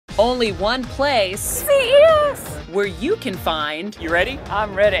Only one place, CES, where you can find, you ready?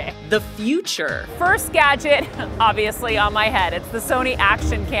 I'm ready. The future. First gadget, obviously on my head, it's the Sony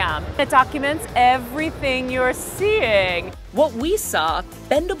Action Cam. It documents everything you're seeing. What we saw,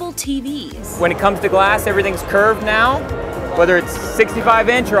 bendable TVs. When it comes to glass, everything's curved now, whether it's 65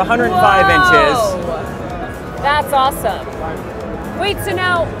 inch or 105 inches. That's awesome. Wait, so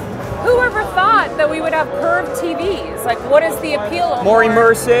now, whoever thought that we would have curved TVs? Like, what is the appeal of More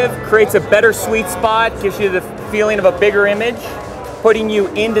immersive, creates a better sweet spot, gives you the feeling of a bigger image, putting you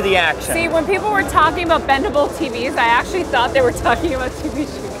into the action. See, when people were talking about bendable TVs, I actually thought they were talking about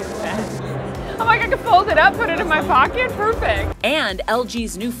TVs you can bend. I'm like, I can fold it up, put it in my pocket, perfect. And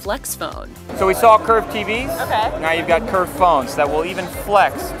LG's new Flex phone. So we saw curved TVs. Okay. Now you've got curved phones that will even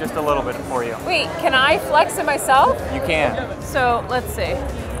flex just a little bit for you. Wait, can I flex it myself? You can. So, let's see.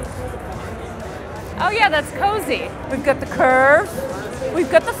 Oh yeah, that's cozy. We've got the curve,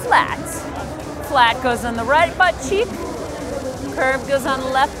 we've got the flat. Flat goes on the right butt cheek, curve goes on the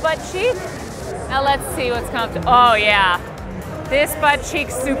left butt cheek. Now let's see what's coming. Oh yeah, this butt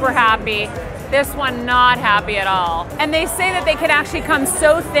cheek's super happy. This one not happy at all. And they say that they can actually come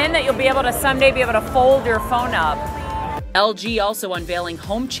so thin that you'll be able to someday be able to fold your phone up. LG also unveiling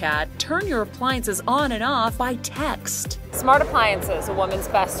Home Chat. Turn your appliances on and off by text. Smart appliances, a woman's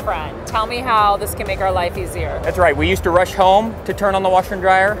best friend. Tell me how this can make our life easier. That's right, we used to rush home to turn on the washer and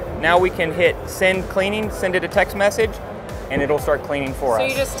dryer. Now we can hit send cleaning, send it a text message, and it'll start cleaning for us. So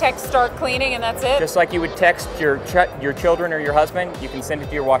you just text start cleaning and that's it? Just like you would text your children or your husband, you can send it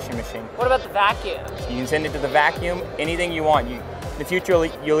to your washing machine. What about the vacuum? You can send it to the vacuum, anything you want. In the future,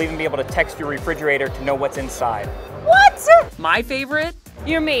 you'll even be able to text your refrigerator to know what's inside. What? My favorite?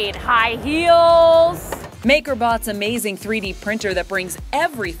 You made high heels. MakerBot's amazing 3D printer that brings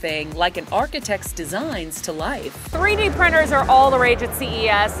everything like an architect's designs to life. 3D printers are all the rage at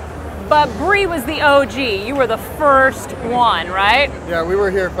CES, but Bree was the OG. You were the first one, right? Yeah, we were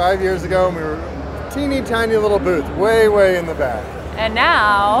here 5 years ago and we were a teeny tiny little booth, way in the back. And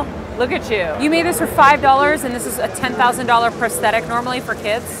now, look at you. You made this for $5 and this is a $10,000 prosthetic normally for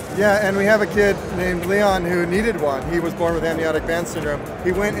kids? Yeah, and we have a kid named Leon who needed one. He was born with amniotic band syndrome.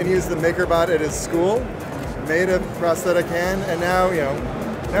 He went and used the MakerBot at his school, made a prosthetic hand, and now,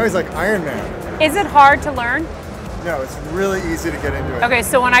 now he's like Iron Man. Is it hard to learn? No, it's really easy to get into it. Okay,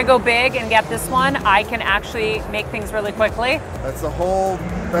 so when I go big and get this one, I can actually make things really quickly? That's the whole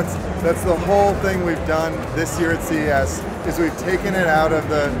thing we've done this year at CES, is we've taken it out of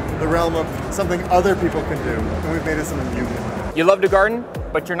the realm of something other people can do, and we've made it something you can do. You love to garden,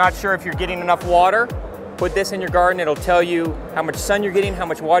 but you're not sure if you're getting enough water? Put this in your garden, it'll tell you how much sun you're getting, how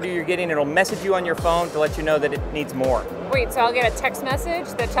much water you're getting, it'll message you on your phone to let you know that it needs more. Wait, so I'll get a text message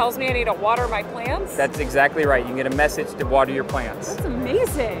that tells me I need to water my plants? That's exactly right, you can get a message to water your plants. That's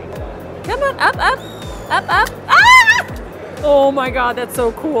amazing. Come on, up. Ah! Oh my God, that's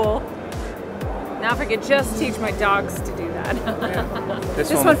so cool. Now if I could just teach my dogs to do that. Yeah.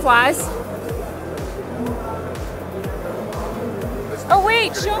 This one flies. Oh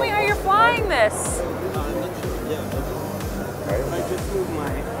wait, show me how you're flying this. I just moved my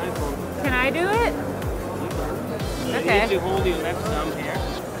iPhone. Can I do it? Okay. You need to hold your left thumb here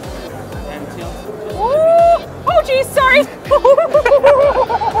and tilt. Oh geez, sorry.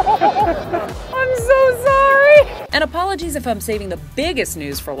 I'm so sorry. And apologies if I'm saving the biggest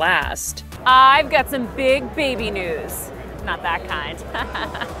news for last. I've got some big baby news. Not that kind.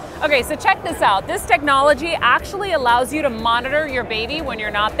 Okay, so check this out. This technology actually allows you to monitor your baby when you're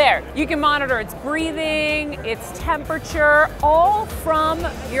not there. You can monitor its breathing, its temperature, all from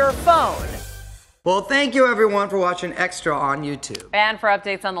your phone. Well, thank you everyone for watching Extra on YouTube. And for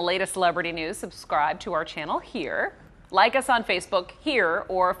updates on the latest celebrity news, subscribe to our channel here. Like us on Facebook here,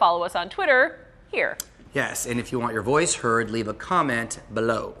 or follow us on Twitter here. Yes, and if you want your voice heard, leave a comment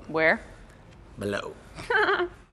below. Where? Below.